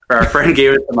or our friend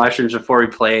gave us the mushrooms before we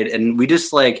played, and we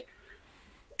just like,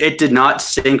 it did not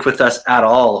sync with us at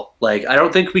all. Like, I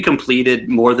don't think we completed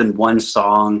more than one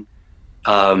song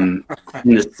in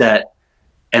the set.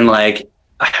 And like,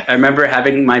 I remember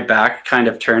having my back kind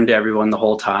of turned to everyone the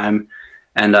whole time.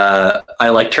 And I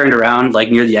like turned around like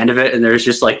near the end of it, and there's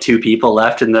just like 2 people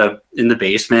left in the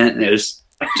basement, and it was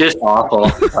just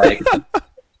awful. Like,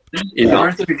 you know,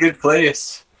 weren't in a good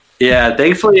place. Yeah,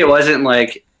 thankfully it wasn't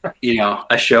like, you know,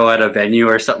 a show at a venue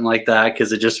or something like that,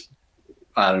 because it just,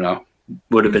 I don't know,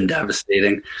 would have been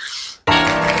devastating.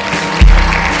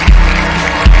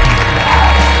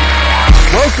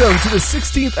 Welcome to the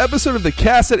 16th episode of the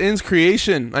Cast That Ends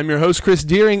Creation. I'm your host, Chris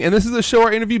Deering, and this is the show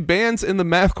where I interview bands in the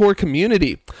mathcore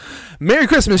community. Merry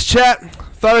Christmas, chat!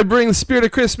 Thought I'd bring the spirit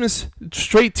of Christmas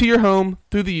straight to your home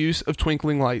through the use of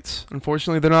twinkling lights.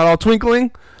 Unfortunately, they're not all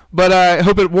twinkling, but I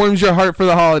hope it warms your heart for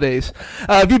the holidays.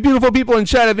 If you beautiful people in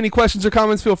chat have any questions or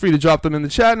comments, feel free to drop them in the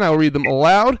chat, and I will read them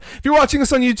aloud. If you're watching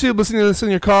us on YouTube, listening to this in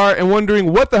your car, and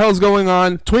wondering what the hell's going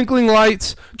on, twinkling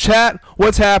lights, chat,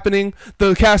 what's happening,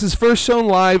 the cast is first shown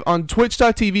live on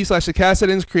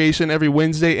twitch.tv/thecastthatenscreation every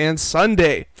Wednesday and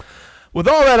Sunday. With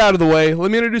all that out of the way,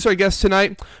 let me introduce our guest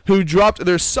tonight, who dropped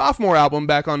their sophomore album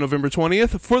back on November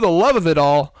 20th. For the love of it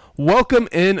all, welcome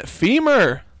in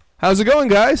Femur. How's it going,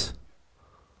 guys?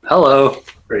 Hello.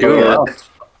 Doing well.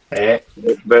 Hey.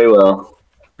 Very well.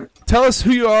 Tell us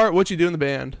who you are, what you do in the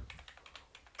band.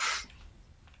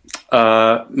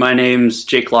 My name's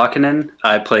Jake Lockinen.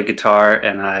 I play guitar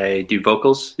and I do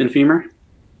vocals in Femur.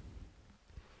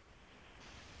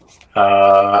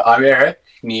 I'm Eric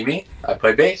Nemi. I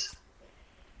play bass.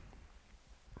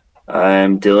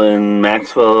 I'm Dylan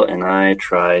Maxwell, and I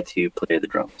try to play the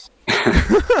drums.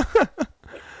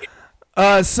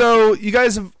 So you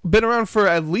guys have been around for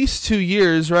at least 2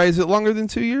 years, right? Is it longer than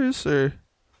 2 years, or?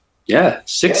 Yeah,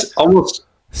 almost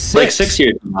 6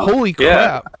 years now. Holy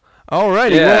crap! All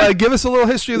righty, well, give us a little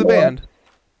history of the band.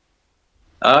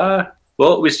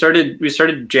 Well, we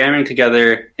started jamming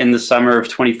together in the summer of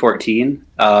 2014.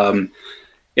 In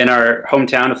our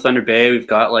hometown of Thunder Bay, we've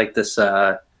got like this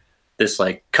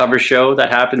like cover show that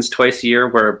happens twice a year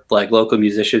where like local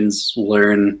musicians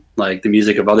learn like the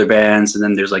music of other bands, and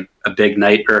then there's like a big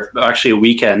night, or actually a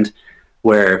weekend,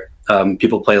 where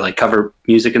people play like cover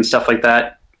music and stuff like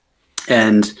that.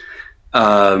 And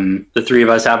the 3 of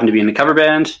us happened to be in a cover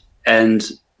band, and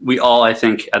we all, I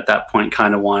think, at that point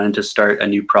kind of wanted to start a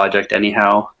new project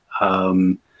anyhow.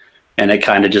 And it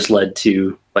kind of just led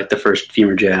to like the first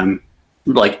Femur Jam,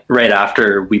 like right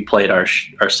after we played our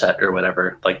set or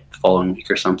whatever, like the following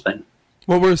week or something.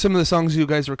 What were some of the songs you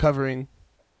guys were covering?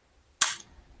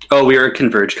 Oh, we were a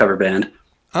Converge cover band.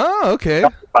 Oh, okay.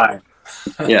 Fine.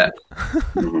 Yeah.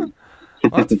 Well,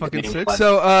 that's fucking sick.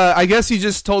 So I guess you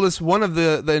just told us one of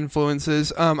the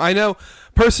influences. I know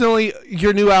personally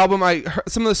your new album,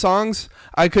 some of the songs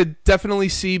I could definitely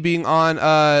see being on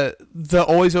the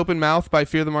Always Open Mouth by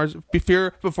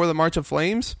Fear Before the March of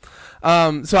Flames.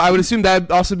 So I would assume that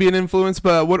would also be an influence,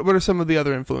 but what are some of the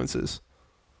other influences?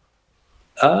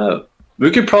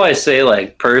 We could probably say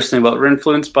like personally what we're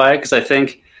influenced by, because I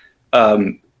think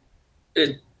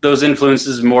those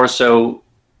influences more so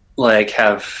like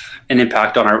have an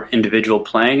impact on our individual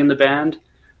playing in the band.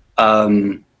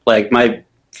 Like my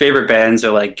favorite bands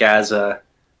are like Gaza,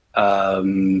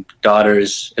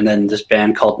 Daughters, and then this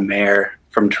band called Mare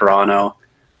from Toronto.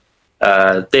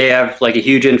 They have like a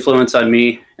huge influence on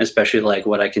me, especially like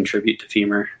what I contribute to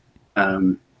Femur.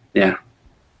 Yeah.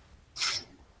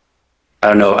 I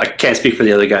don't know. I can't speak for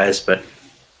the other guys, but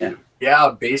yeah.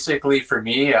 Yeah, basically for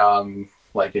me,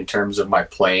 like in terms of my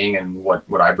playing and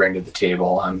what I bring to the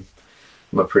table, I'm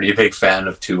a pretty big fan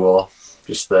of Tool,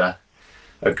 just the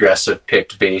aggressive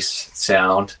picked bass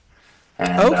sound.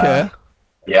 And, okay.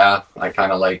 Yeah, I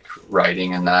kind of like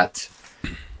writing in that,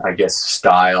 I guess,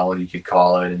 style, you could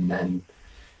call it. And then,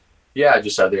 yeah,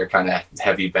 just other kind of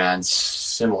heavy bands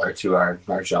similar to our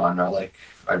genre. Like,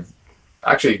 I've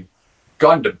actually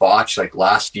gone to Botch like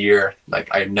last year.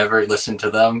 Like, I've never listened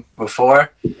to them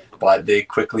before, but they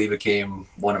quickly became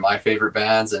one of my favorite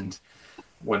bands. And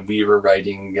when we were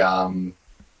writing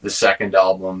the second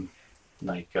album,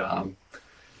 like a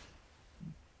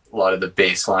lot of the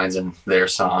bass lines and their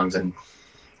songs and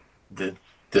the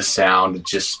sound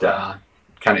just kind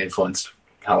of influenced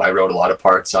how I wrote a lot of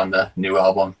parts on the new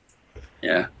album.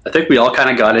 Yeah, I think we all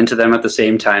kind of got into them at the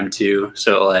same time too.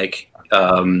 So like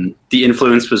the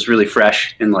influence was really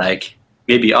fresh and like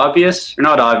maybe obvious or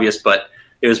not obvious, but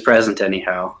it was present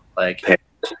anyhow. Like,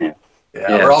 yeah,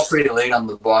 we're all pretty late on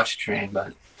the Botch train,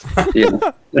 but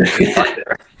yeah.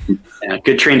 Yeah,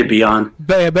 good train to be on.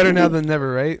 Better now than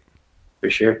never, right? For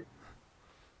sure.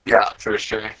 Yeah, for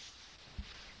sure.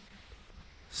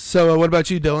 So, what about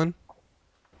you, Dylan?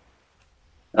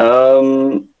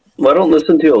 Well, I don't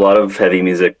listen to a lot of heavy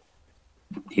music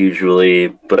usually,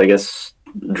 but I guess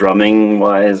drumming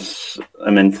wise,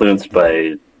 I'm influenced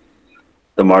by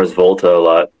the Mars Volta a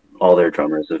lot. All their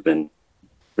drummers have been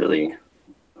really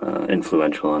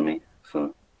influential on me.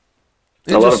 So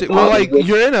Interesting. Well, like music.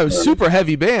 you're in a super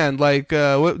heavy band. Like,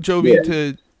 what drove you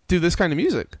to do this kind of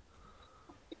music?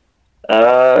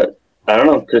 I don't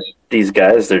know, just these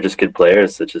guys. They're just good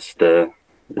players. They're just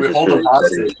We hold them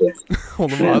hostage.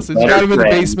 Hold them hostage. Got him in the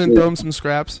basement. Throw him some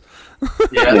scraps.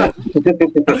 Yeah.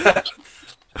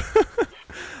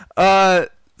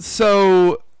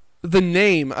 So the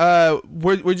name,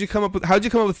 where'd you come up with? How'd you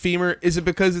come up with femur? Is it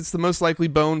because it's the most likely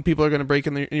bone people are going to break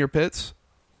in your pits?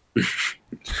 Yeah,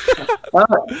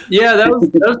 that was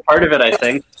part of it, I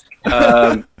think.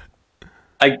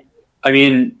 I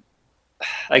mean,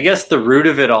 I guess the root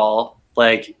of it all,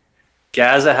 like,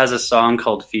 Gaza has a song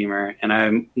called Femur, and I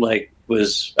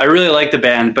really liked the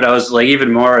band, but I was like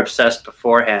even more obsessed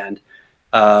beforehand.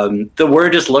 The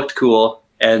word just looked cool,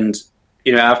 and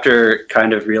after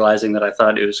kind of realizing that I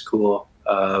thought it was cool,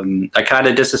 I kind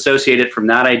of disassociated from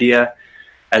that idea,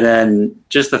 and then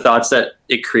just the thoughts that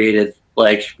it created.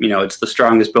 Like, it's the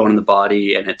strongest bone in the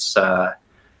body, and it's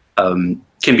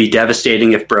can be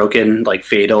devastating if broken, like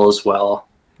fatal as well.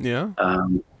 Yeah.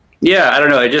 Yeah, I don't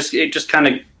know. It just kind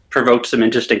of provoked some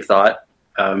interesting thought,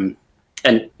 and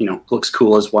looks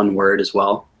cool as one word as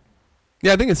well.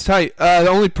 Yeah, I think it's tight. The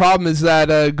only problem is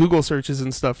that Google searches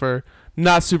and stuff are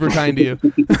not super kind to you.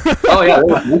 Oh yeah,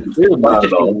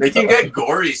 they can get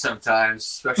gory sometimes,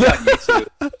 especially on YouTube.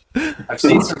 I've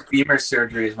seen some femur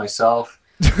surgeries myself.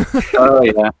 Oh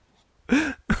yeah.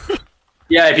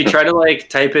 Yeah, if you try to like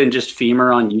type in just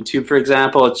femur on YouTube, for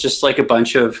example, it's just like a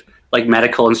bunch of like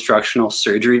medical instructional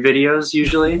surgery videos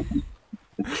usually.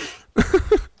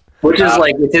 Which is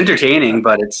like, it's entertaining,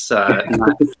 but it's not,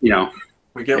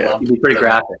 we get it can be pretty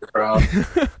graphic.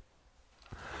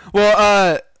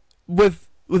 Well, with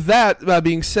that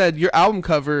being said, your album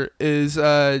cover is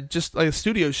just like a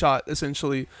studio shot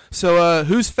essentially. So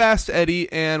who's Fast Eddie,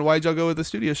 and why'd y'all go with the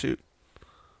studio shoot?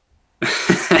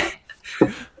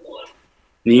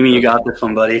 Nimi, you got this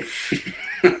one, buddy.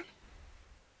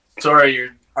 So are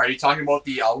you talking about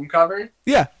the album cover?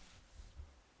 Yeah.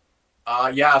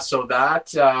 Yeah, so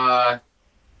that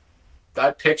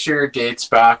picture dates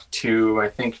back to, I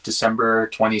think, December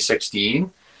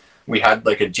 2016. We had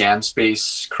like a Jam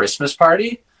Space Christmas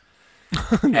party.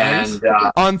 Nice.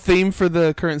 And on theme for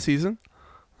the current season.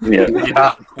 Yeah.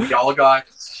 Yeah, we all got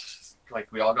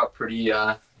pretty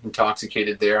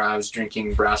intoxicated there. I was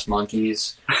drinking Brass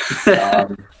Monkeys.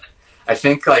 I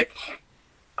think like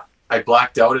I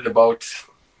blacked out at about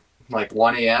like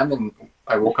 1 a.m. and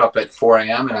I woke up at 4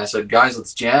 a.m. and I said, guys,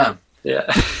 let's jam. Yeah.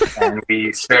 And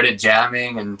we started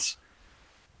jamming, and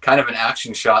kind of an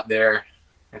action shot there.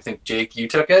 I think, Jake, you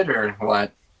took it or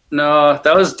what? No,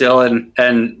 that was Dylan.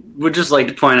 And would just like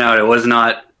to point out it was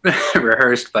not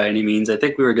rehearsed by any means. I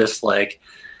think we were just like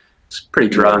pretty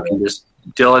drunk, and just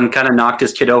Dylan kind of knocked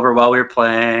his kid over while we were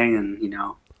playing, and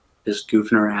just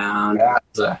goofing around. Yeah,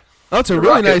 it's a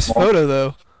really nice photo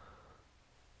though.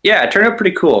 Yeah, it turned out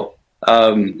pretty cool.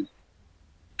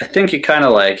 I think it kind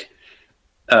of like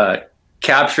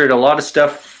captured a lot of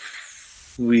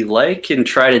stuff we like and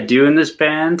try to do in this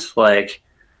band. Like,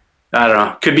 I don't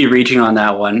know, could be reaching on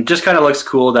that one. Just kind of looks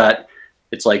cool that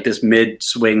it's like this mid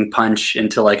swing punch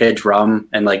into like a drum,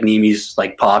 and like Nimi's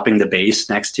like popping the bass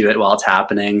next to it while it's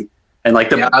happening. And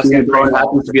like the drone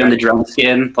happens to be on the drum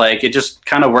skin. Like, it just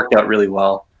kind of worked out really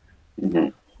well. Mm-hmm.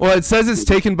 Well, it says it's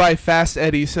taken by Fast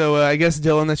Eddie, so I guess,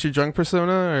 Dylan, that's your drunk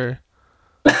persona, or?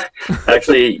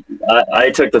 Actually,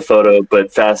 I took the photo,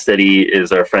 but Fast Eddie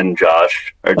is our friend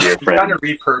Josh, our dear friend. Kind of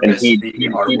repurposed and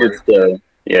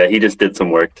he just did some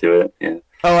work to it. Yeah.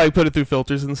 Oh, I put it through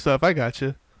filters and stuff. I got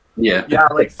you. Yeah. Yeah,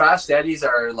 like Fast Eddie's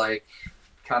are like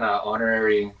kind of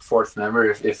honorary fourth member,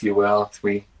 if you will.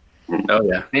 Oh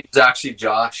yeah. His name's actually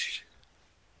Josh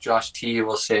T,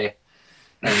 we'll say.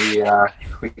 And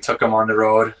we took him on the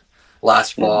road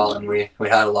last fall, and we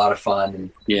had a lot of fun.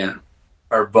 And yeah,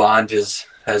 our bond has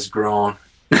grown.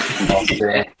 I'll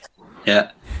say. Yeah.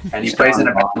 And he plays in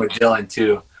a band with Dylan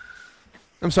too.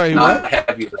 I'm sorry, Not what?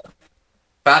 heavy, but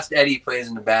Fast Eddie plays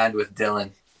in the band with Dylan.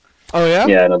 Oh yeah?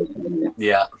 Yeah.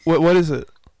 Yeah. What is it?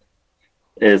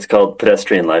 It's called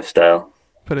Pedestrian Lifestyle.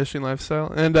 Pedestrian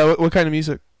Lifestyle. And what kind of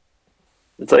music?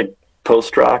 It's like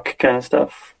post-rock kind of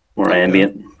stuff, more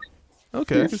ambient.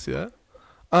 Okay, I can see that.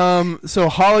 So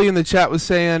Holly in the chat was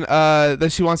saying that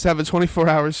she wants to have a 24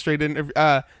 hours straight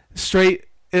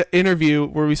interview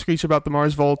where we screech about the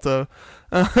Mars Volta.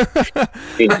 I'm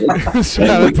so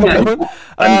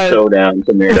down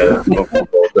to nerd out on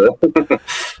Volta.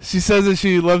 She says that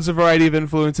she loves a variety of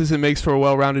influences and makes for a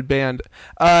well-rounded band.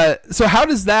 So how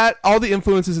does that, all the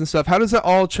influences and stuff, how does that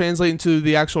all translate into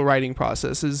the actual writing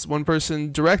process? Is one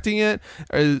person directing it?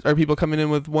 Are people coming in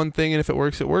with one thing and if it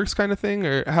works kind of thing?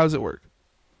 Or how does it work?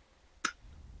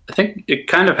 I think it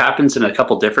kind of happens in a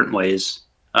couple different ways.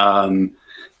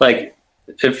 Like,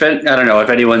 I don't know if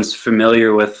anyone's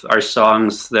familiar with our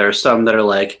songs. There are some that are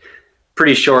like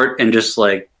pretty short and just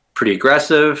like pretty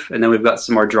aggressive, and then we've got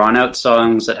some more drawn out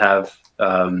songs that have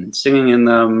singing in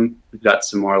them. We've got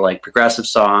some more like progressive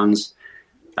songs.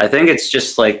 I think it's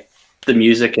just like the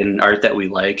music and art that we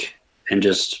like, and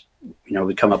just, you know,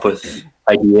 we come up with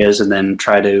ideas and then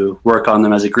try to work on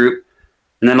them as a group.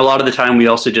 And then a lot of the time we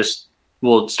also just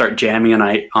will start jamming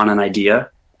on an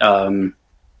idea.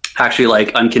 Actually,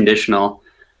 like Unconditional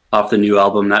off the new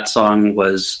album, that song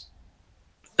was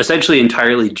essentially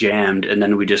entirely jammed, and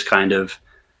then we just kind of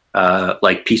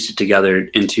like pieced it together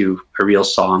into a real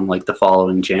song, like the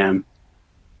following jam.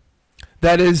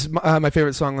 That is my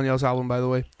favorite song on y'all's album, by the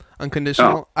way.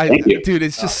 Unconditional. Thank you. Dude,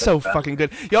 it's just so fucking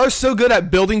good. Y'all are so good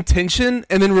at building tension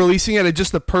and then releasing it at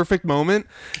just the perfect moment.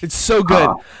 It's so good.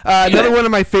 Another one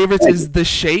of my favorites is The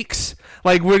Shakes.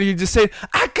 Like, where you just say,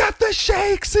 I got the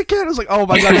shakes again. I was like, oh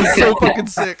my God, it's so fucking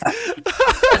sick.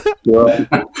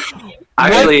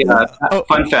 Actually,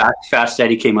 fun fact, Fast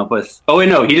Eddie came up with, oh wait,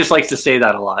 no, he just likes to say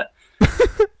that a lot.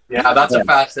 Yeah, that's a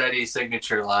Fast Eddie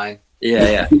signature line.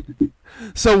 Yeah.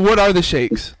 So what are the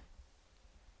shakes?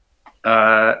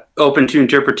 Open to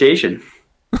interpretation.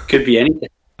 Could be anything.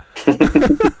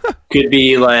 Could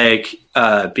be like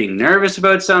being nervous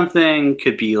about something.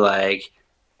 Could be like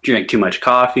drink too much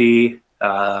coffee.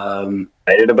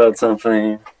 Excited about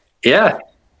something. Yeah,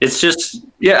 it's just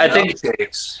I think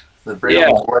Shakes. The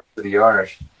brilliant work of the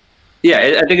art.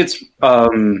 Yeah, I think it's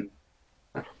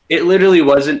it literally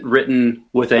wasn't written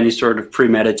with any sort of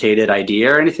premeditated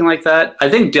idea or anything like that. I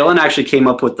think Dylan actually came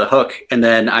up with the hook, and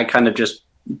then I kind of just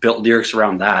built lyrics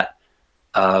around that.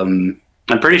 I'm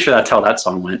pretty sure that's how that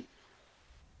song went.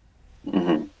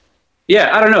 Mm-hmm.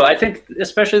 Yeah, I don't know. I think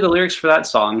especially the lyrics for that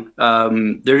song,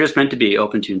 they're just meant to be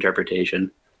open to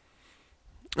interpretation.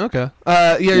 Okay.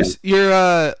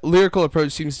 Your lyrical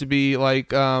approach seems to be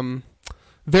like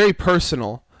very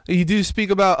personal. You do speak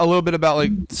about a little bit about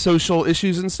like social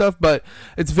issues and stuff, but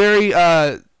it's very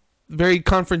very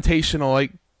confrontational.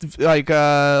 Like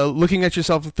looking at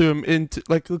yourself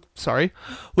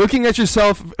looking at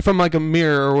yourself from like a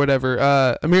mirror or whatever,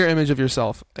 a mirror image of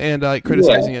yourself, and like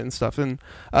criticizing it and stuff. And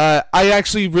I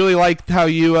actually really like how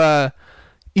you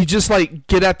just like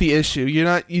get at the issue. You're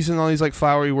not using all these like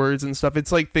flowery words and stuff.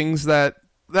 It's like things that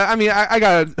I mean, I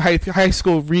got a high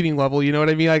school reading level, you know what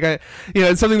I mean? Like,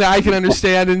 it's something that I can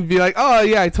understand and be like, oh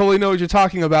yeah, I totally know what you're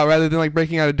talking about, rather than like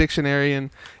breaking out a dictionary and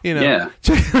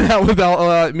checking out what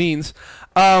all it means.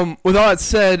 With all that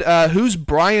said, who's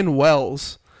Brian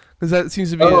Wells? Because that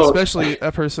seems to be especially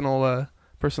a personal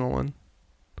one.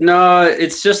 No,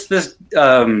 it's just this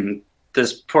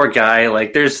this poor guy.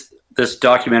 Like, there's this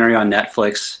documentary on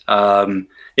Netflix.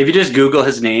 If you just Google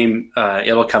his name,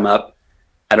 it'll come up.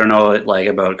 I don't know, like,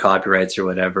 about copyrights or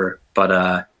whatever,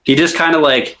 but he just kind of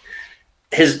like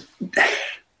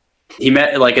he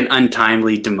met like an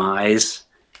untimely demise.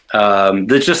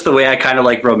 That's just the way I kind of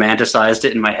like romanticized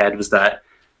it in my head, was that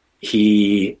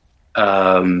he,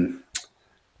 I don't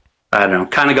know,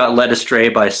 kind of got led astray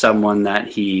by someone that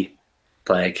he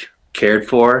like cared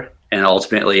for, and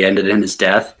ultimately ended in his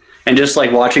death. And just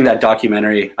like watching that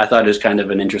documentary, I thought it was kind of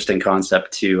an interesting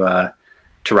concept to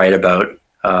write about.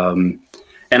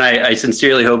 And I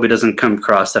sincerely hope it doesn't come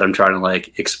across that I'm trying to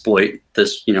like exploit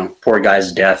this, poor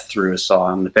guy's death through a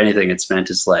song. If anything, it's meant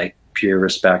as like pure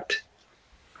respect.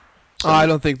 So, I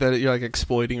don't think that you're like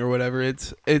exploiting or whatever.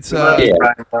 It's yeah. I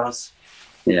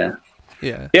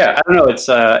don't know. It's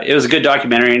it was a good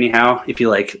documentary anyhow. If you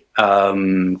like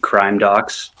crime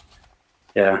docs,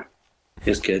 yeah, it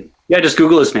was good. Yeah, just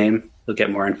Google his name. You'll get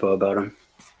more info about him.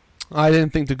 I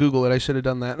didn't think to Google it. I should have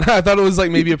done that. I thought it was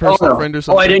like maybe a personal friend or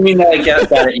something. Oh, I didn't mean to get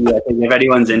that at you. I think if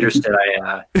anyone's interested,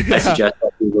 I suggest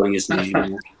Googling his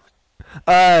name.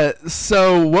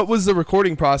 So what was the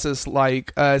recording process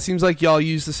like? It seems like y'all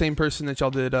used the same person that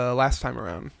y'all did last time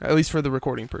around, at least for the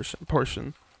recording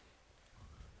portion.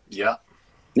 Yeah.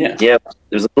 It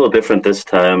was a little different this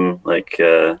time, like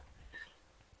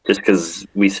just because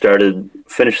we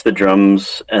finished the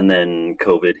drums, and then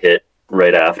COVID hit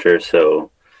right after, so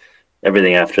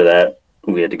everything after that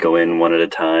we had to go in one at a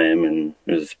time, and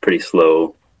it was pretty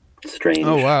slow, strange.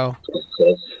 Oh wow.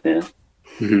 Yeah.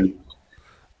 Mm-hmm.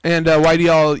 And why do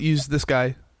y'all use this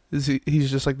guy?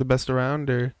 He's just like the best around,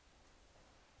 or?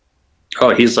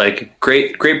 Oh, he's like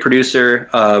great producer.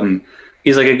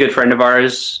 He's like a good friend of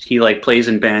ours. He like plays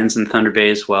in bands in Thunder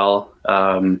Bay as well.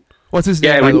 What's his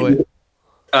name, by the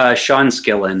way? Sean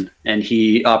Skillen, and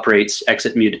he operates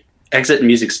Exit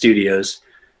Music Studios.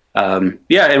 And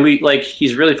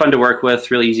he's really fun to work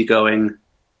with, really easygoing,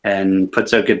 and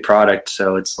puts out good product.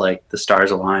 So it's like the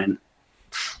stars align.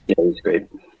 Yeah, he's great.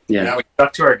 Yeah, we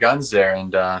stuck to our guns there,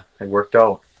 and it worked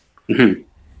out. Mm-hmm.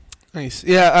 Nice.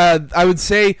 Yeah, I would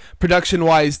say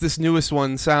production-wise, this newest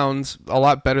one sounds a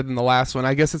lot better than the last one.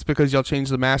 I guess it's because y'all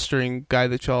changed the mastering guy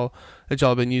that y'all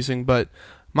have been using, but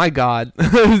my God,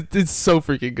 it's so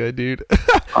freaking good, dude.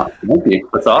 Thank you.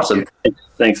 That's awesome.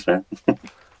 Thanks, man.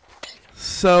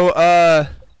 So,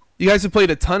 you guys have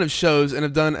played a ton of shows and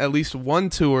have done at least one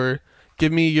tour.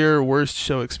 Give me your worst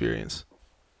show experience.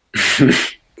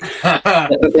 I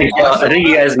think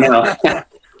you guys know.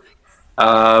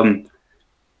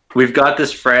 We've got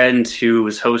this friend who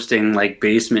was hosting like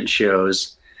basement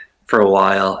shows for a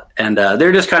while, and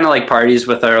they're just kind of like parties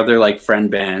with our other like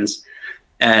friend bands.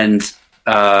 And we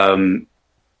I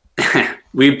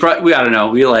don't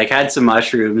know, we like had some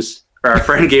mushrooms, or our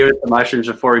friend gave us the mushrooms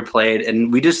before we played,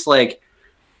 and we just like,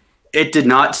 it did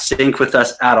not sync with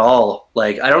us at all.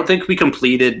 Like, I don't think we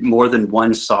completed more than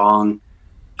one song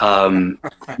in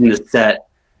the set,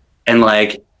 and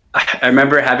like, I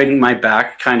remember having my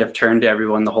back kind of turned to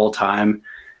everyone the whole time,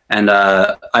 and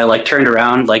I like turned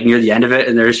around like near the end of it,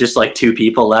 and there's just like two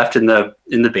people left in the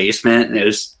basement, and it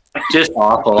was just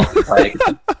awful. Like,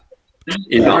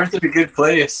 you know, We're in a good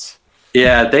place.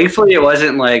 Yeah, thankfully it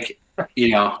wasn't like,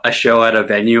 you know, a show at a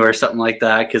venue or something like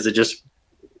that, because it just,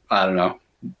 I don't know,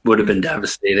 would have been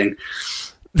devastating.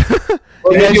 You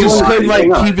guys just couldn't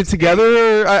like keep it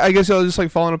together, or I guess y'all just like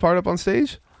falling apart up on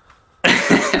stage.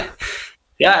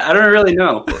 Yeah, I don't really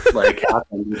know what like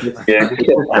happened. Yeah, kept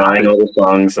trying all the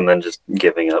songs and then just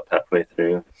giving up halfway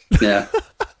through. Yeah,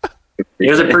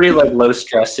 it was a pretty like low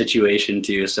stress situation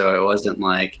too, so it wasn't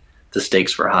like the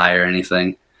stakes were high or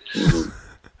anything.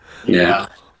 Yeah.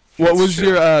 What was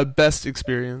your best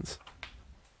experience?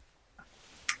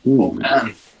 Oh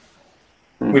man,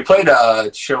 we played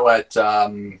a show at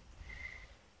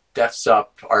Def's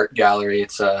Up Art Gallery.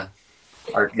 It's a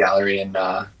art gallery in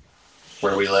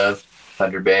where we live,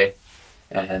 Thunder Bay,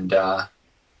 and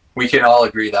we can all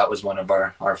agree that was one of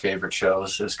our favorite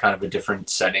shows. It was kind of a different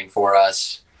setting for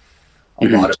us. A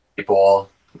lot of people.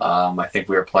 I think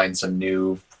we were playing some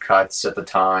new cuts at the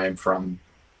time from,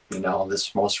 you know,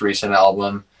 this most recent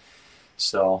album.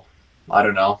 So I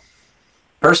don't know.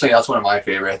 Personally, that's one of my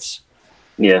favorites.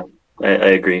 Yeah, I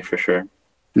agree for sure.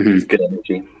 It's good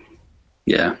energy.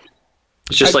 Yeah.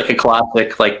 It's just like a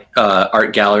classic like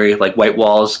art gallery, like white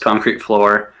walls, concrete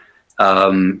floor.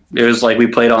 It was like we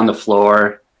played on the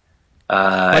floor.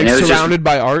 Like and it was surrounded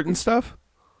by art and stuff?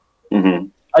 Mm-hmm.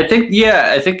 I think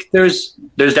there's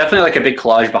definitely like a big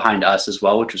collage behind us as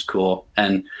well, which was cool.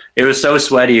 And it was so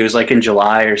sweaty. It was like in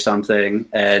July or something,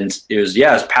 and it was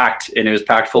packed, and it was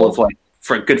packed full of like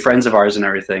good friends of ours and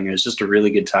everything. It was just a really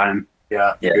good time.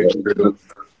 Yeah. The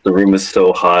room was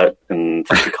so hot, and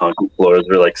the concrete floors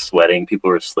were like sweating. People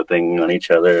were slipping on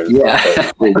each other. Yeah.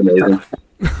 It was amazing.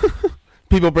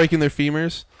 People breaking their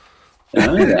femurs.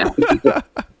 Oh, yeah.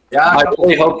 Yeah. I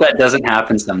really hope that doesn't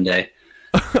happen someday.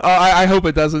 I hope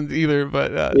it doesn't either,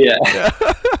 but Yeah.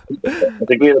 I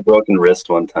think we had a broken wrist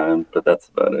one time, but that's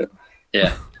about it.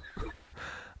 Yeah.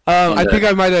 I think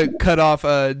I might have cut off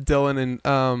Dylan and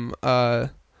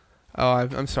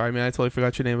I'm sorry, man. I totally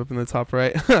forgot your name up in the top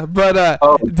right. But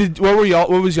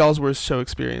what was y'all's worst show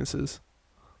experiences?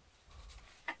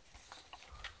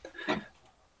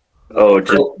 Oh,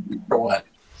 just For what?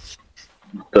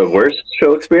 the worst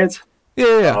show experience?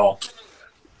 Yeah.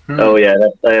 Oh yeah,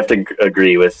 I have to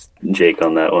agree with Jake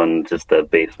on that one. Just the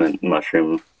basement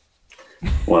mushroom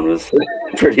one was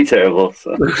pretty terrible.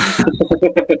 So.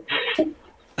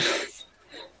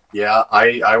 Yeah,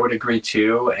 I would agree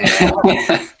too.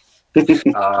 And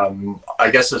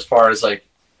I guess as far as like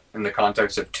in the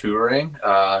context of touring,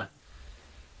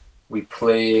 we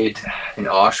played in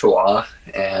Oshawa,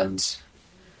 and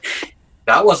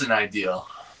that wasn't ideal.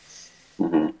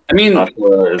 Mm-hmm. I mean,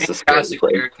 Oshawa is a scary Fantastic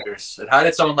place. characters. It had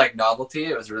its own like novelty.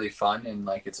 It was really fun in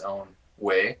like its own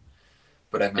way.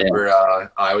 But I remember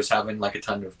I was having like a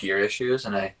ton of gear issues,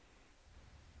 and I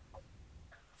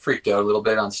freaked out a little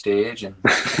bit on stage, and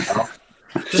you know,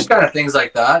 just kind of things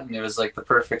like that. And it was like the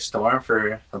perfect storm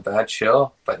for a bad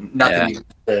show, but nothing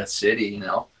against the city, you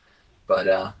know. But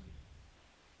yeah,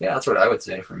 that's what I would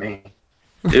say for me.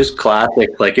 it was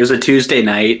classic. Like, it was a Tuesday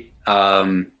night.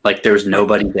 Like, there was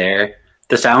nobody there.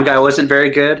 the sound guy wasn't very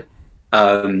good.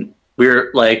 We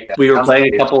were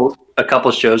playing a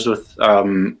couple shows with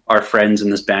our friends in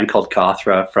this band called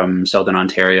Kothra from Southern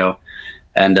Ontario,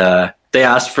 and they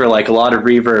asked for like a lot of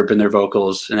reverb in their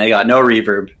vocals, and they got no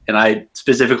reverb. And I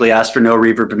specifically asked for no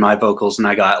reverb in my vocals, and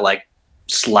I got like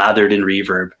slathered in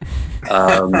reverb.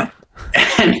 And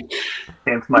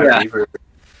reverb.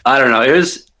 I don't know. It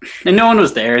was, and no one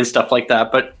was there and stuff like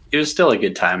that, but it was still a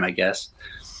good time, I guess.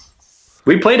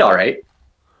 We played all right.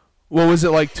 What was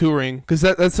it like touring? Because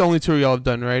that's the only tour y'all have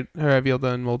done, right? Or have y'all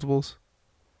done multiples?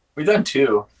 We've done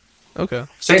 2. Okay.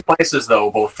 Same places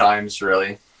though, both times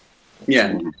really.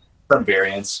 Yeah. Some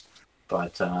variants,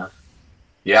 but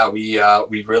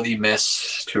we really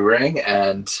miss touring,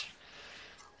 and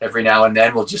every now and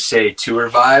then we'll just say tour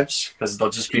vibes because they'll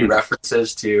just be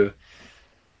references to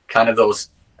kind of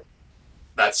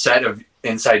that set of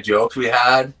inside jokes we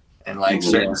had and like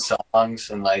certain songs,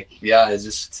 and like it's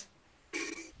just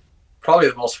probably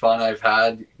the most fun I've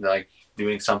had, like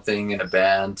doing something in a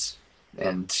band.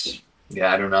 And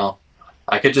I don't know,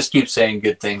 I could just keep saying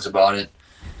good things about it.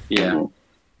 Yeah.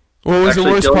 What was the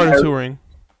worst part of touring?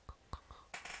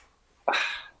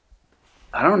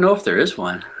 I don't know if there is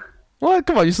one. What?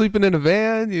 Come on, you're sleeping in a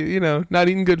van, you know, not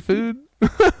eating good food? We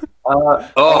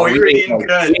were eating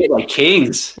good. We ate like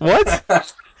kings.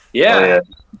 What? Yeah. Oh, yeah.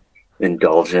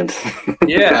 Indulgent.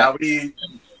 Yeah.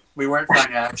 We weren't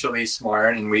financially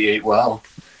smart, and we ate well.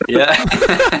 Yeah.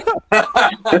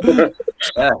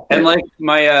 Yeah. And like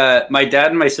my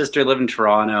dad and my sister live in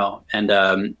Toronto, and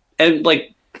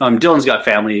like Dylan's got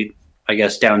family, I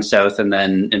guess, down south and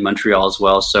then in Montreal as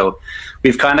well. So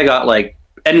we've kind of got like,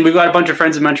 and we've got a bunch of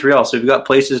friends in Montreal, so we've got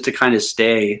places to kind of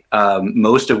stay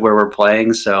most of where we're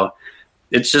playing. So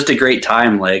it's just a great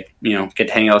time, like, you know, get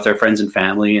to hang out with our friends and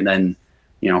family, and then,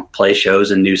 you know, play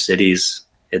shows in new cities.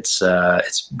 It's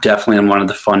definitely one of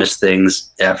the funnest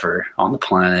things ever on the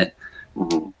planet.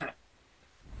 Well,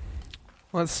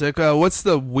 that's sick. What's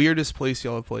the weirdest place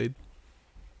y'all have played?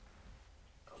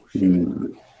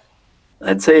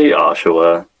 I'd say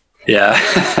Oshawa. Yeah.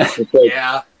 It's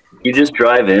like, you just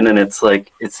drive in and it's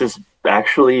like, it's this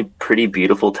actually pretty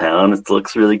beautiful town. It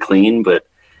looks really clean, but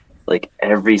like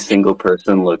every single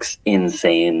person looks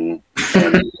insane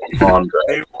and on drugs.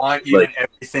 They want you and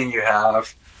everything you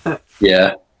have.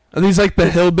 Yeah. Are these like the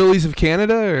hillbillies of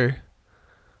Canada, or?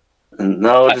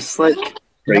 No, just like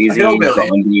crazy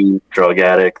zombie drug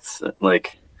addicts.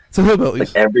 Like, so hillbillies.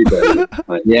 Like everybody.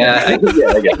 Like, Yeah. I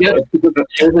guess.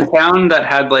 There's a town that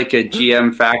had like a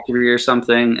GM factory or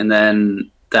something, and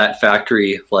then that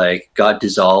factory like got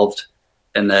dissolved,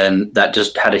 and then that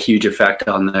just had a huge effect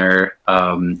on their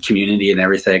community and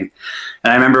everything.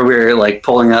 And I remember we were like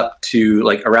pulling up to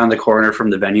like around the corner from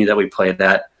the venue that we played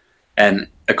at, and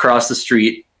across the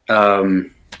street, I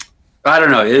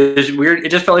don't know, it was weird. It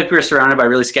just felt like we were surrounded by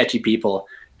really sketchy people.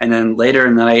 And then later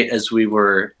in the night, as we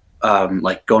were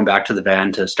like going back to the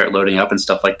van to start loading up and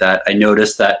stuff like that, I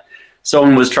noticed that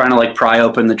someone was trying to like pry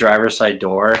open the driver's side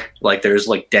door. Like there's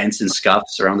like dents and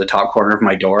scuffs around the top corner of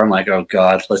my door. I'm like, oh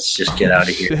God, let's just get out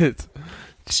of here. Shit.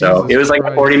 So Jesus it was like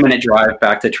Christ. a 40-minute drive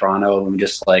back to Toronto, and we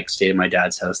just like stayed at my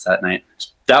dad's house that night.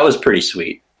 That was pretty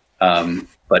sweet.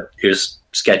 But it was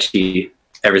sketchy,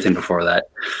 everything before that.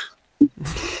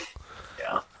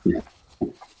 Yeah.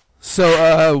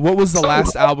 So, what was the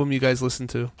last album you guys listened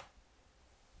to?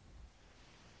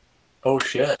 Oh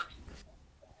shit.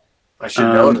 I should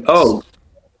know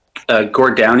this.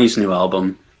 Gord Downey's new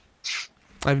album.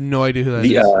 I have no idea who that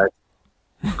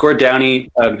is. Gord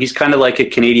Downey, he's kind of like a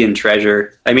Canadian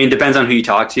treasure. I mean, it depends on who you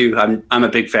talk to. I'm a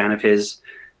big fan of his.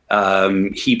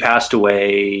 He passed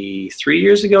away 3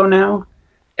 years ago now,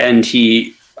 and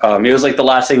it was like the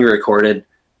last thing we recorded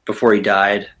before he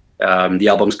died. The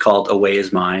album's called Away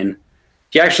Is Mine.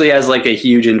 He actually has like a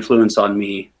huge influence on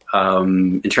me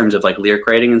in terms of like lyric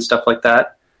writing and stuff like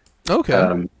that.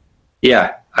 Okay.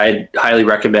 Yeah, I'd highly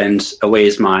recommend Away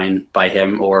Is Mine by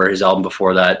him, or his album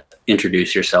before that,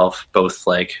 Introduce Yourself. Both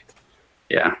like,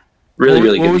 yeah, really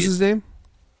good. What was his name?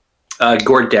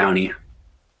 Gord Downey.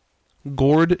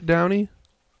 Gord Downey?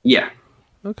 Yeah.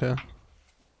 Okay.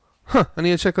 Huh, I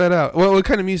need to check that out. What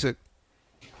kind of music?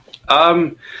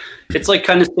 It's like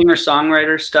kind of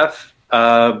singer-songwriter stuff,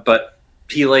 but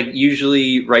he like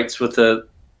usually writes with a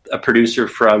producer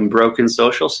from Broken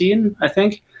Social Scene, I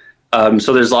think.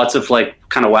 So there's lots of like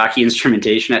kind of wacky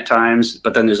instrumentation at times,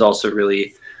 but then there's also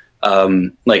really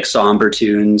like somber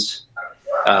tunes.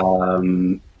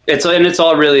 It's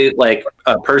all really like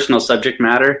a personal subject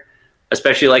matter,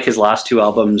 especially like his last two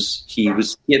albums. I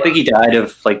think he died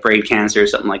of like brain cancer or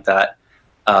something like that.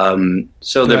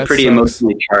 So they're pretty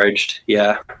emotionally charged.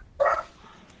 Yeah.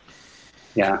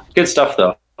 Yeah, good stuff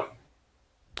though.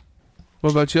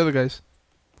 What about you other guys?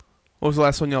 What was the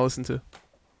last one y'all listened to?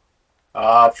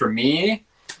 For me,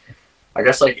 I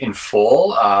guess like in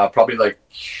full, probably like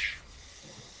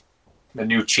the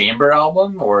new Chamber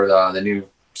album or the new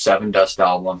Seven Dust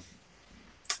album.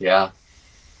 Yeah.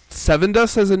 Seven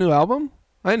Dust has a new album?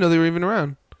 I didn't know they were even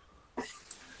around.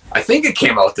 I think it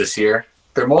came out this year.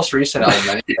 Their most recent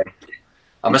album anyway.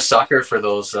 I'm a sucker for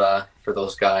those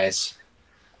guys.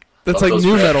 That's Love like those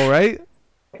new riffs. metal, right?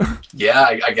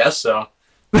 Yeah, I guess so.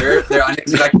 They're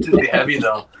unexpectedly heavy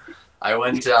though. I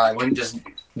wouldn't just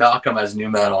knock them as new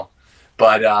metal,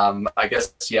 but I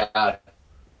guess yeah.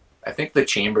 I think the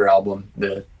Chamber album,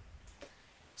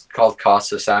 it's called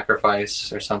 "Cost of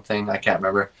Sacrifice" or something. I can't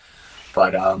remember,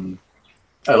 but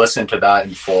I listened to that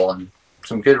in full and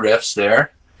some good riffs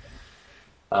there.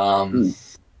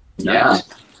 Yeah,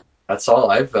 that's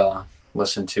all I've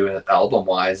listened to album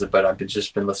wise. But I've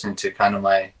just been listening to kind of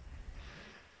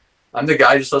I'm the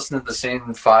guy just listening to the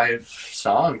same 5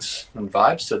 songs and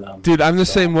vibes to them. Dude, I'm the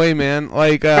same way, man.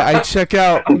 Like, I check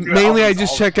out, mainly I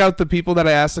just check out the people that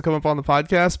I asked to come up on the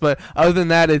podcast, but other than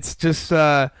that, it's just,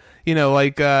 like,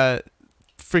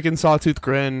 freaking Sawtooth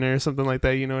Grin or something like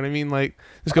that, you know what I mean? Like,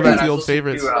 just go back to the old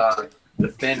favorites. The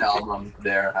Finn album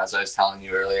there, as I was telling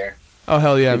you earlier. Oh,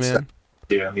 hell yeah, man.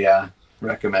 Yeah,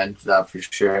 recommend that for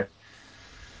sure.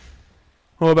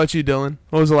 What about you, Dylan?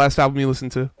 What was the last album you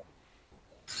listened to?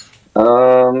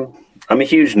 I'm a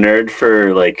huge nerd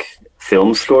for like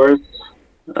film scores.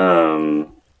 Okay.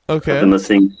 I've been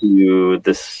listening to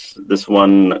this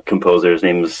one composer. His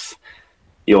name's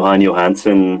Johan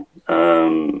Johansson.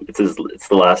 It's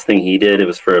the last thing he did. It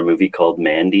was for a movie called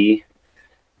Mandy,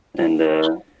 and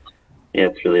yeah,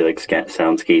 it's really like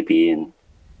soundscapey and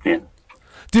yeah.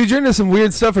 Dude, you're into some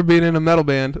weird stuff for being in a metal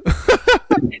band.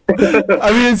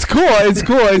 I mean, it's cool. It's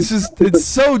cool. It's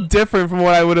so different from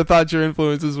what I would have thought your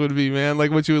influences would be, man.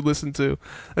 Like what you would listen to.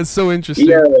 It's so interesting.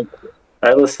 Yeah,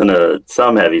 I listen to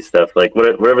some heavy stuff. Like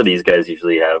whatever these guys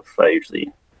usually have, I usually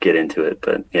get into it.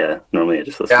 But yeah, normally I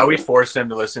just listen. Yeah, we force him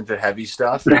to listen to heavy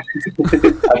stuff. I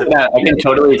can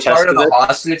totally attest part to of the this.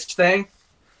 hostage thing.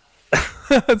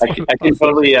 I can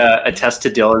totally attest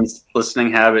to Dylan's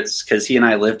listening habits because he and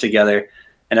I live together,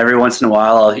 and every once in a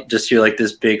while I'll just hear like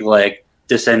this big like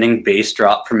descending bass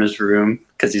drop from his room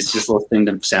because he's just listening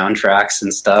to soundtracks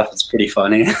and stuff. It's pretty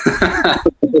funny.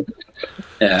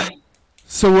 Yeah.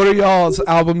 So what are y'all's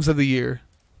albums of the year?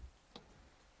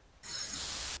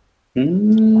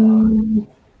 Away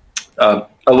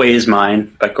Is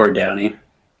Mine by Gord Downie.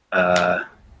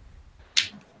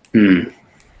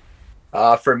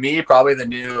 For me, probably the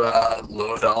new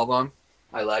Loathe album.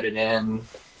 I Let It In.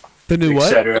 The new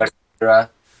what? Et cetera.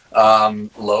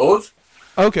 Loathe.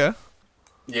 Okay.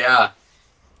 Yeah,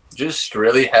 just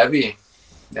really heavy,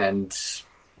 and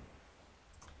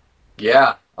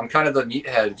yeah, I'm kind of the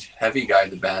meathead heavy guy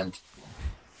of the band.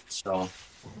 So,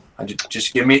 I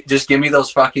just give me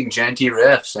those fucking genty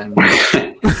riffs and.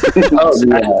 Oh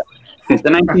yeah,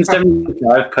 the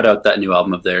 1975 put out that new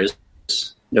album of theirs.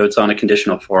 Notes on a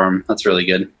Conditional Form. That's really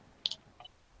good.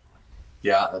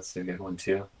 Yeah, that's a good one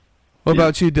too. What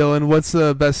about you, Dylan? What's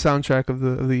the best soundtrack of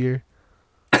the year?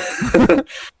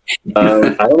 I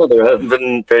don't know. There haven't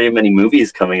been very many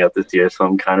movies coming out this year, so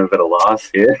I'm kind of at a loss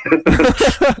here. How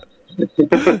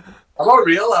about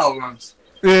real albums?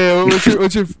 Yeah,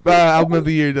 what's your album of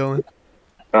the year, Dylan?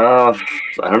 I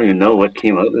don't even know what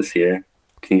came out this year.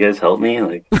 Can you guys help me?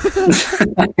 Like,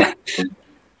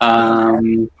 how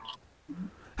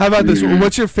about this?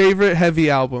 What's your favorite heavy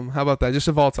album? How about that? Just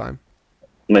of all time.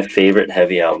 My favorite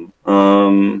heavy album.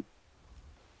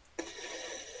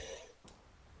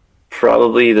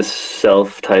 Probably the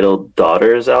self-titled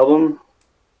Daughters album.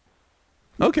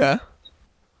 Okay.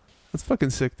 That's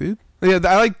fucking sick, dude. Yeah,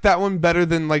 I like that one better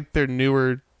than like their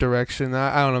newer direction.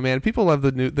 I don't know, man. People love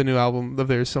the new album of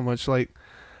theirs so much. Like,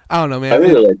 I don't know, man. I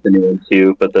really like the new one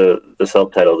too, but the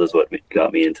self-titled is what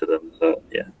got me into them. So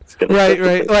yeah, it's good.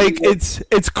 Right. Like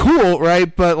it's cool,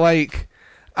 right? But like,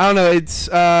 I don't know. It's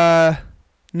not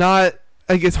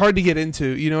like it's hard to get into.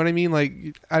 You know what I mean?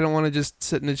 Like, I don't want to just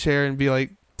sit in a chair and be like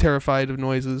terrified of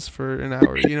noises for an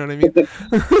hour. You know what I mean?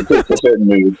 It's a certain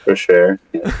mood for sure.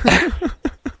 Yeah.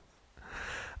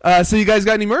 So you guys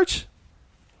got any merch?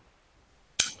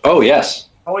 Oh yes.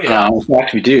 Oh yeah. In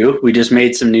fact, we do. We just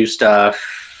made some new stuff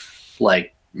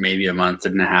like maybe a month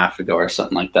and a half ago or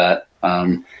something like that.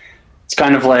 It's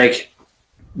kind of like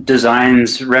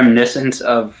designs reminiscent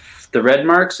of the Red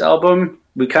Marks album.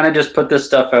 We kind of just put this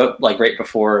stuff out like right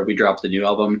before we dropped the new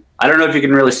album. I don't know if you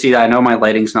can really see that. I know my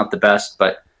lighting's not the best,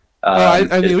 but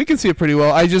I mean, we can see it pretty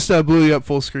well. I just blew you up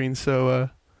full screen, so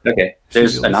Okay.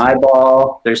 There's an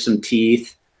eyeball. There's some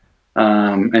teeth,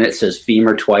 and it says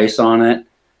Femur twice on it.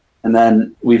 And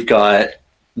then we've got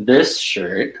this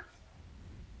shirt.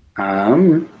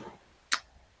 Yeah,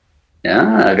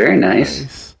 very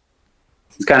nice.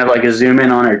 It's kind of like a zoom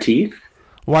in on our teeth.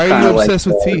 Why are you obsessed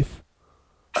with teeth?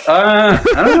 I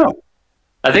don't know.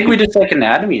 I think we just like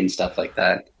anatomy and stuff like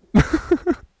that.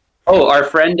 Oh, our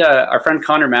friend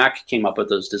Connor Mack came up with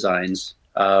those designs.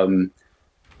 And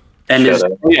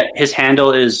his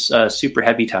handle is Super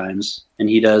Heavy Times, and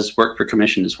he does work for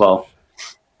commission as well.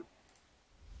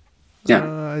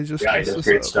 Yeah, he does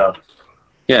great stuff.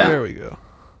 Yeah, there we go.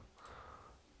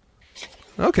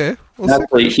 Okay,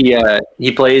 actually,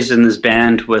 he plays in this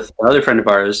band with another friend of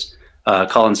ours,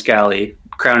 Colin Scally,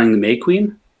 Crowning the May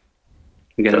Queen.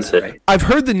 That's it. Right. I've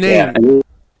heard the name.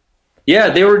 Yeah,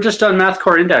 they were just on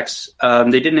Mathcore Index.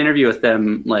 They did an interview with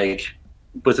them like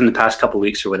within the past couple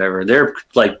weeks or whatever. They're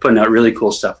like putting out really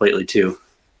cool stuff lately too.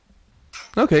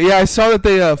 Okay, yeah, I saw that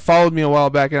they followed me a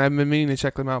while back, and I've been meaning to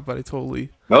check them out, but I totally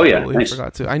nice.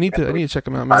 forgot to. I need to check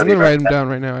them out. Man. I'm gonna write them down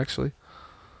right now, actually.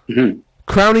 Mm-hmm.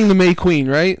 Crowning the May Queen,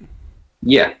 right?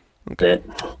 Yeah. Okay.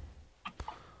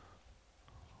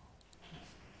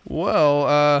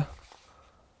 Well,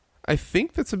 I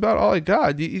think that's about all I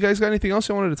got. You guys got anything else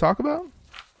you wanted to talk about?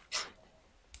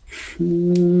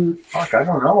 Fuck, I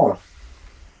don't know.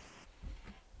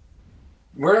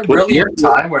 We're really in a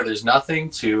time where there's nothing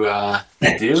to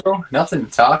do, nothing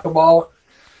to talk about.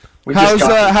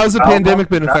 How's the pandemic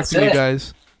been affecting you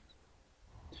guys?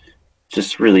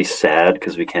 Just really sad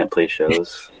because we can't play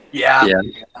shows. Yeah.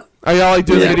 Are y'all like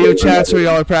doing video chats, or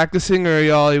y'all are practicing, or are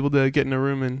y'all able to get in a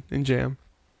room and jam?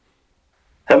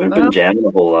 Haven't been jamming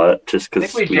a whole lot just because I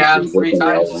think we jammed 3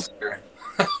 times this year.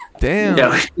 Damn.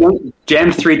 Yeah, we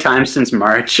jammed 3 times since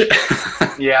March.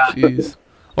 Yeah. Jeez.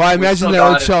 Well, I imagine that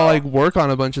lets y'all like work on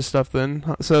a bunch of stuff then.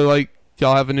 So like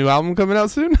y'all have a new album coming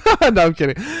out soon? No, I'm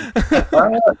kidding.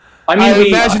 I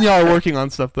imagine y'all are working on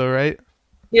stuff though, right?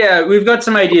 Yeah, we've got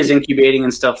some ideas incubating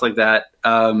and stuff like that.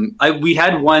 We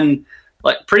had one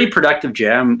like pretty productive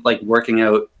jam, like working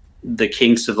out the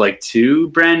kinks of like 2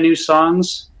 brand new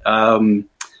songs.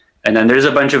 And then there's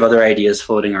a bunch of other ideas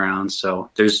floating around. So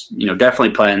there's,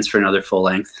 definitely plans for another full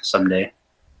length someday.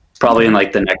 Probably in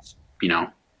like the next,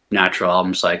 natural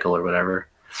album cycle or whatever.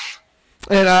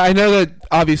 And I know that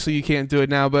obviously you can't do it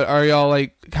now, but are y'all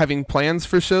like having plans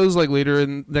for shows like later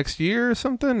in next year or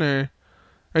something, or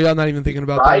are y'all not even thinking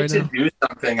about that right now? I tried to do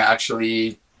something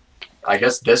actually. I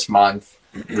guess this month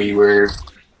we were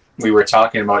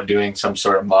talking about doing some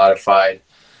sort of modified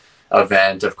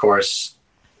event, of course,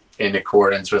 in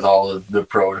accordance with all of the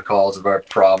protocols of our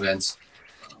province.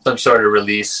 Some sort of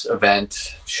release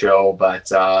event show,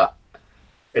 but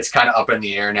it's kind of up in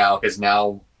the air now because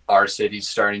now our city's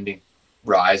starting to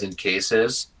rise in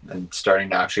cases and starting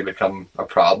to actually become a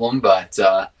problem. But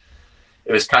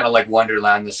it was kind of like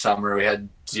Wonderland this summer. We had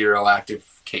 0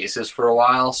 active cases for a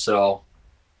while, so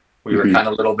we were kind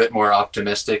of a little bit more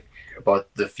optimistic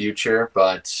about the future.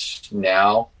 But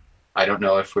now I don't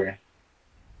know if we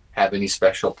have any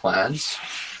special plans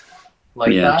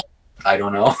like that. I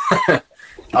don't know.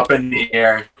 Up in the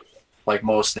air, like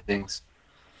most things.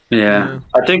 Yeah.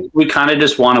 I think we kind of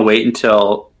just want to wait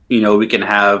until, we can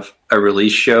have a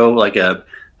release show, like a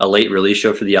late release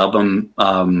show for the album,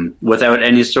 without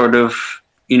any sort of,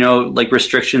 like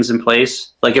restrictions in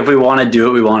place. Like if we want to do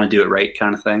it, we want to do it right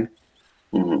kind of thing.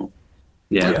 Mm-hmm.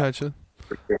 Yeah. Gotcha.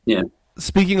 Yeah.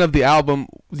 Speaking of the album,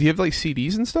 do you have like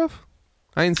CDs and stuff?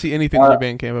 I didn't see anything on your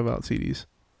Bandcamp about CDs.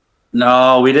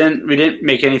 No, we didn't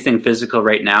make anything physical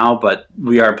right now, but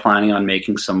we are planning on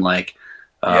making some like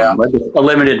a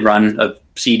limited run of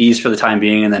CDs for the time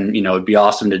being, and then it'd be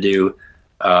awesome to do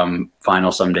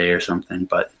vinyl someday or something.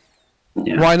 But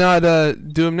why not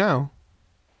do them now?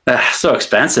 So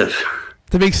expensive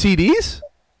to make CDs.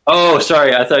 Oh,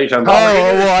 sorry, I thought you were talking about.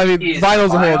 Oh, well, I mean,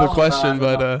 vinyl's a whole other question,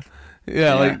 but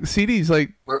like CDs,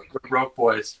 like we're broke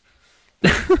boys.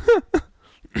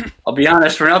 I'll be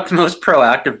honest, we're not the most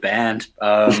proactive band.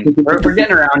 We're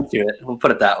getting around to it. We'll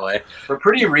put it that way. We're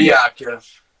pretty reactive.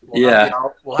 We'll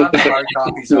have the hard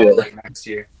copies over like next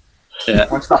year. Yeah.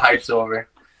 Once the hype's over.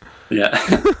 Yeah.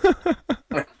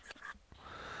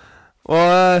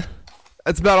 Well,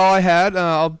 that's about all I had.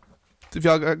 If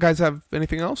y'all guys have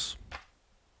anything else.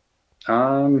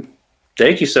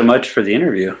 Thank you so much for the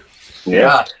interview.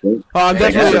 Yeah. I'm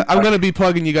going to be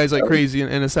plugging you guys like crazy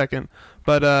in a second.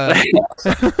 But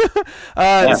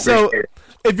so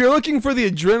if you're looking for the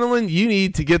adrenaline you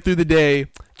need to get through the day,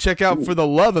 check out For the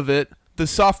Love of It, the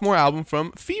sophomore album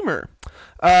from Femur.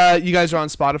 You guys are on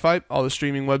Spotify, all the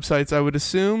streaming websites, I would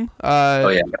assume. Oh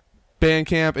yeah.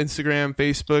 Bandcamp, Instagram,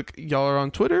 Facebook. Y'all are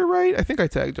on Twitter, right? I think I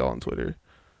tagged y'all on Twitter.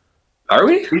 Are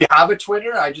we? We have a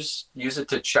Twitter. I just use it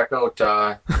to check out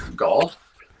golf.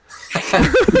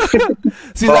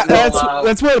 See,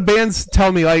 that's what bands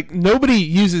tell me. Like, nobody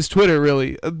uses Twitter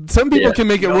really. Some people can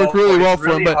make it work really well for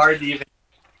them, but it's hard to even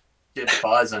get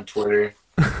buzz on Twitter.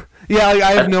 Yeah, like,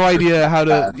 I have no idea how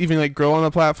to even like grow on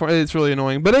the platform. It's really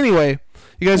annoying. But anyway,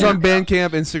 you guys are on Bandcamp,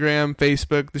 Instagram,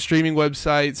 Facebook, the streaming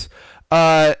websites.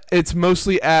 It's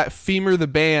mostly at Femur the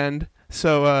Band.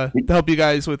 So to help you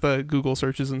guys with Google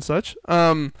searches and such.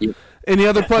 Any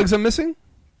other plugs I'm missing?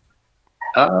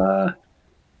 No,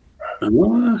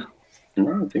 I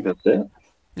think that's it.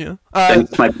 Yeah.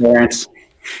 Thanks to my parents.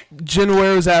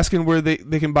 Jenware is asking where they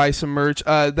can buy some merch.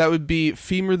 That would be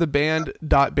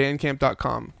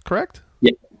femurtheband.bandcamp.com, correct?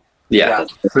 Yeah.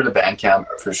 For the Bandcamp,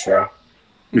 for sure.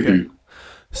 Okay. Mm-hmm.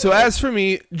 So as for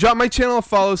me, drop my channel a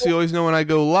follow so you always know when I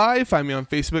go live. Find me on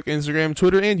Facebook, Instagram,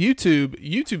 Twitter, and YouTube.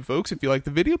 YouTube, folks, if you like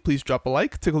the video, please drop a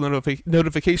like, tickle the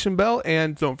notification bell,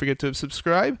 and don't forget to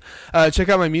subscribe. Check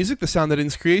out my music, The Sound That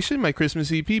Ends Creation. My Christmas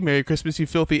EP, Merry Christmas, You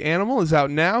Filthy Animal, is out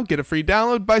now. Get a free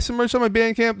download. Buy some merch on my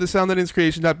Bandcamp,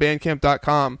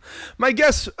 thesoundthatenscreation.bandcamp.com. My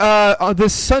guest on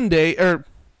this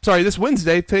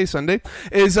Wednesday, today's Sunday,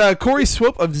 is Corey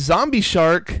Swope of Zombie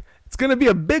Shark. It's going to be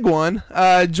a big one.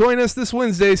 Join us this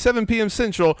Wednesday, 7 p.m.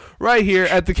 Central, right here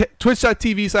at the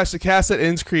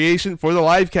twitch.tv/thecastthatenscreation for the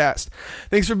live cast.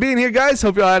 Thanks for being here, guys.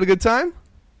 Hope you all had a good time.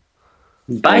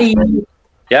 Bye.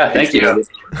 Yeah, thank you.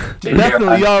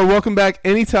 Definitely. Y'all are welcome back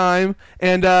anytime.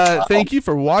 And thank you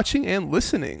for watching and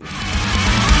listening.